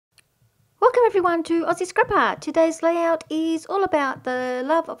Welcome everyone to Aussie Scrapper. Today's layout is all about the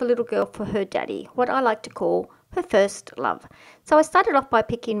love of a little girl for her daddy, what I like to call her first love. So I started off by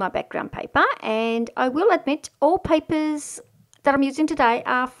picking my background paper, and I will admit all papers that I'm using today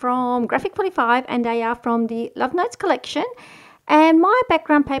are from Graphic 45 and they are from the Love Notes collection. And my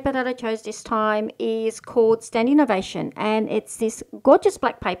background paper that I chose this time is called Standing Ovation, and it's this gorgeous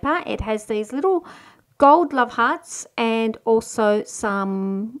black paper. It has these little gold love hearts and also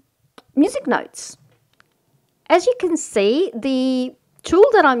some music notes. As you can see, the tool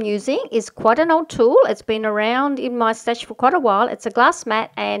that I'm using is quite an old tool. It's been around in my stash for quite a while. It's a glass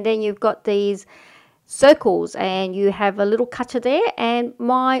mat, and then you've got these circles and you have a little cutter there, and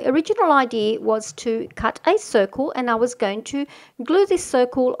my original idea was to cut a circle and I was going to glue this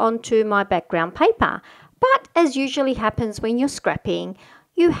circle onto my background paper. But as usually happens when you're scrapping,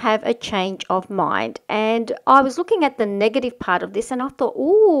 you have a change of mind, and I was looking at the negative part of this and I thought,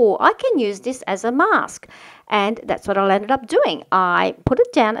 oh, I can use this as a mask, and that's what I ended up doing. I put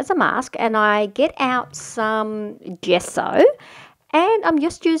it down as a mask and I get out some gesso, and I'm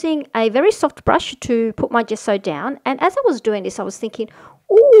just using a very soft brush to put my gesso down. And as I was doing this, I was thinking,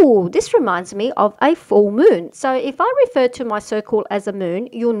 oh, this reminds me of a full moon. So if I refer to my circle as a moon,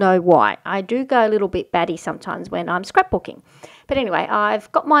 you'll know why. I do go a little bit batty sometimes when I'm scrapbooking. But anyway,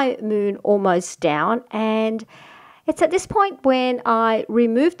 I've got my moon almost down, and it's at this point when I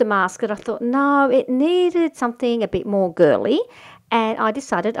removed the mask that I thought, no, it needed something a bit more girly, and I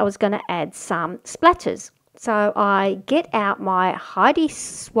decided I was going to add some splatters. So I get out my Heidi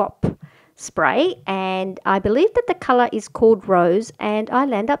Swap spray, and I believe that the colour is called Rose, and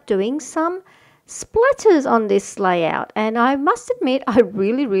I'll end up doing some splatters on this layout, and I must admit I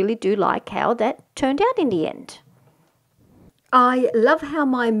really do like how that turned out in the end. I love how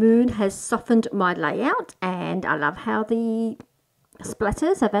my moon has softened my layout, and I love how the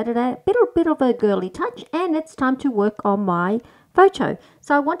splatters have added a bit of a girly touch, and it's time to work on my photo.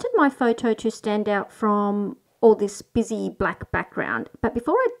 So I wanted my photo to stand out from all this busy black background. But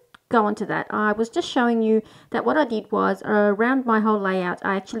before I go on to that, I was just showing you that what I did was around my whole layout,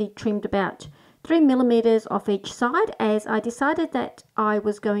 I actually trimmed about 3mm off each side, as I decided that I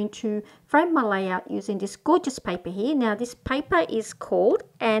was going to frame my layout using this gorgeous paper here. Now this paper is called,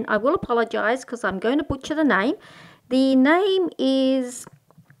 and I will apologize because I'm going to butcher the name. The name is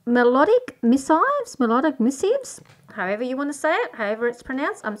Melodic Missives, however you want to say it, however it's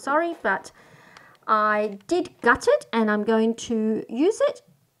pronounced. I'm sorry, but I did gut it and I'm going to use it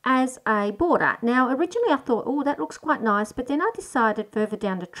as a border. Now originally I thought, oh, that looks quite nice, but then I decided further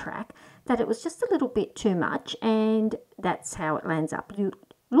down the track that it was just a little bit too much, and that's how it lands up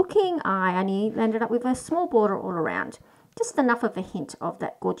looking. I only landed up with a small border all around, just enough of a hint of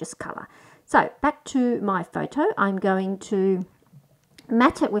that gorgeous colour. So back to my photo, I'm going to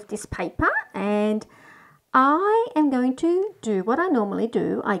mat it with this paper, and I am going to do what I normally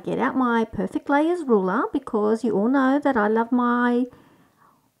do. I get out my Perfect Layers ruler, because you all know that I love my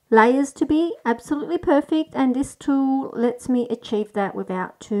layers to be absolutely perfect, and this tool lets me achieve that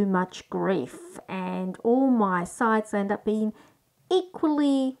without too much grief, and all my sides end up being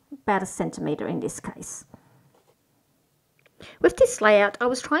equally about 1 centimetre in this case. With this layout, I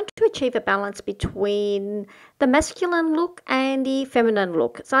was trying to achieve a balance between the masculine look and the feminine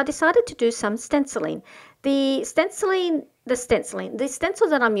look. So I decided to do some stenciling. The stencil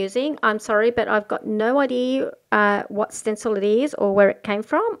that I'm using, I'm sorry, but I've got no idea what stencil it is or where it came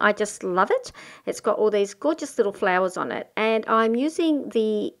from. I just love it. It's got all these gorgeous little flowers on it. And I'm using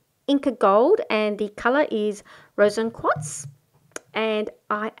the Inca Gold, and the colour is Rosen Quartz. And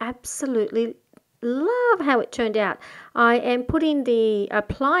I absolutely love how it turned out. I am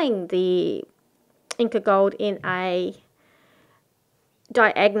applying the Inca Gold in a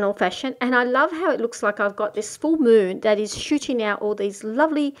diagonal fashion, and I love how it looks like I've got this full moon that is shooting out all these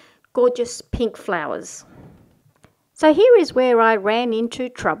lovely gorgeous pink flowers. So here is where I ran into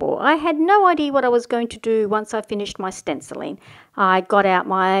trouble. I had no idea what I was going to do once I finished my stenciling. I got out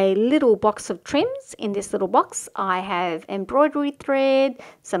my little box of trims. In this little box I have embroidery thread,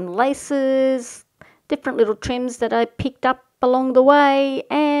 some laces, different little trims that I picked up along the way,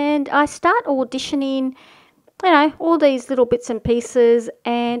 and I start auditioning, all these little bits and pieces,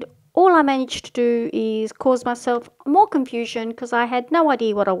 and all I managed to do is cause myself more confusion because I had no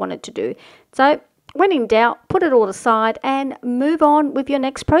idea what I wanted to do. So when in doubt, put it all aside and move on with your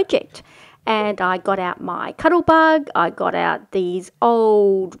next project. And I got out my cuddle bug, I got out these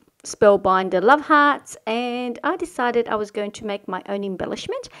old Spellbinder love hearts, and I decided I was going to make my own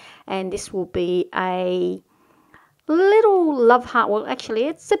embellishment, and this will be a little love heart. Well, actually,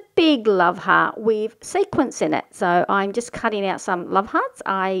 it's a big love heart with sequins in it. So I'm just cutting out some love hearts.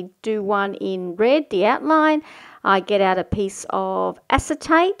 I do one in red, the outline. I get out a piece of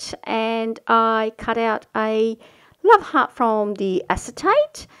acetate and I cut out a love heart from the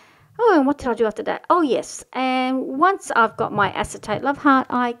acetate. Oh, and what did I do after that? Oh, yes. And once I've got my acetate love heart,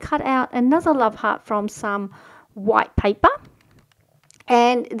 I cut out another love heart from some white paper.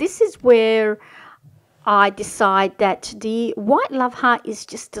 And this is where I decide that the white love heart is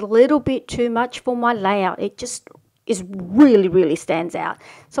just a little bit too much for my layout. It just is really stands out.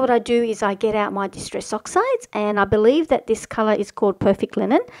 So what I do is I get out my distress oxides, and I believe that this color is called Perfect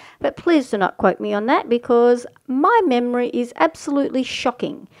Linen, but please do not quote me on that because my memory is absolutely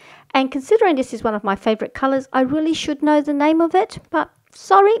shocking. And considering this is one of my favorite colors, I really should know the name of it, but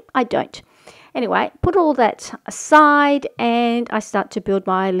sorry, I don't. Anyway, put all that aside and I start to build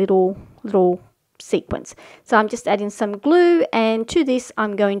my little sequence. So I'm just adding some glue, and to this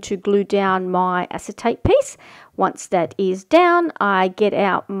I'm going to glue down my acetate piece. Once that is down, I get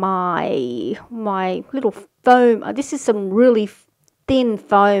out my little foam. This is some really thin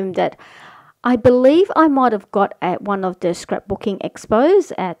foam that I believe I might have got at one of the scrapbooking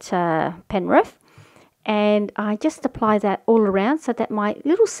expos at Penrith. And I just apply that all around so that my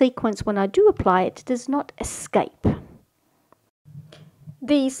little sequence, when I do apply it, does not escape.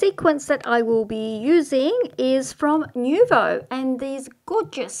 The sequence that I will be using is from Nuvo, and these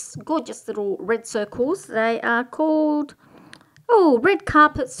gorgeous little red circles. They are called, red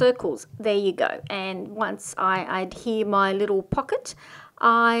carpet circles. There you go. And once I adhere my little pocket,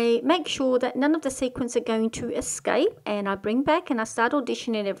 I make sure that none of the sequins are going to escape, and I bring back and I start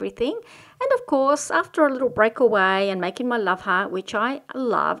auditioning everything. And of course, after a little breakaway and making my love heart, which I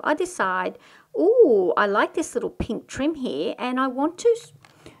love, I decide, I like this little pink trim here, and I want to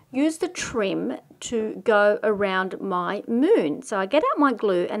use the trim to go around my moon. So I get out my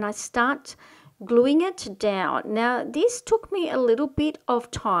glue and I start gluing it down. Now, this took me a little bit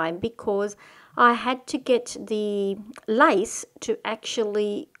of time because I had to get the lace to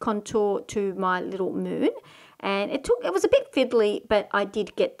actually contour to my little moon. And it was a bit fiddly, but I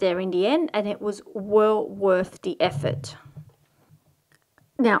did get there in the end, and it was well worth the effort.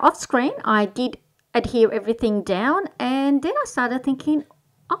 Now, off screen, I did adhere everything down, and then I started thinking,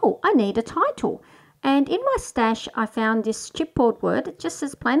 I need a title. And in my stash, I found this chipboard word. It just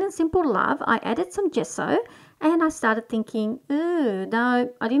says plain and simple love. I added some gesso, and I started thinking, no,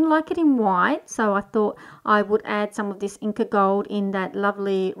 I didn't like it in white, so I thought I would add some of this Inca Gold in that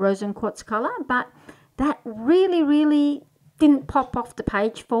lovely rose and quartz color, but that really didn't pop off the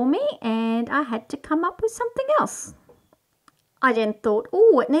page for me, and I had to come up with something else. I then thought,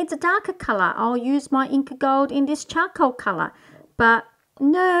 it needs a darker color. I'll use my Inca Gold in this charcoal color, but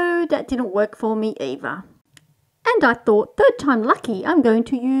no, that didn't work for me either. And I thought, third time lucky, I'm going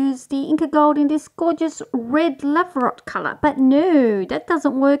to use the Inca Gold in this gorgeous red Lavrot colour. But no, that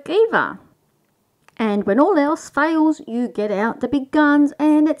doesn't work either. And when all else fails, you get out the big guns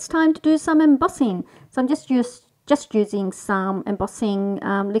and it's time to do some embossing. So I'm just using some embossing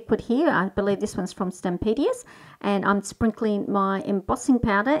liquid here. I believe this one's from Stampedius. And I'm sprinkling my embossing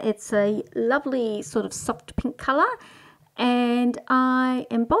powder. It's a lovely sort of soft pink colour. And I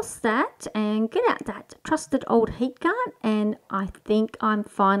emboss that and get out that trusted old heat gun, and I think I'm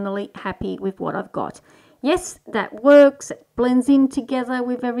finally happy with what I've got. Yes, that works. It blends in together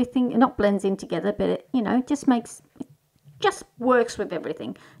with everything. Not blends in together, but it, just works with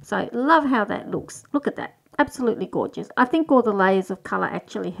everything. So love how that looks. Look at that. Absolutely gorgeous. I think all the layers of colour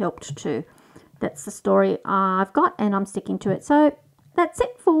actually helped too. That's the story I've got, and I'm sticking to it. So that's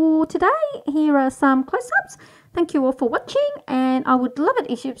it for today. Here are some close-ups. Thank you all for watching, and I would love it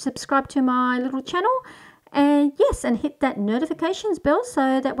if you subscribe to my little channel, and yes, and hit that notifications bell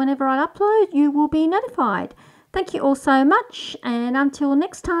so that whenever I upload you will be notified. Thank you all so much, and until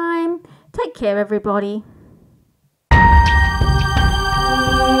next time, take care everybody.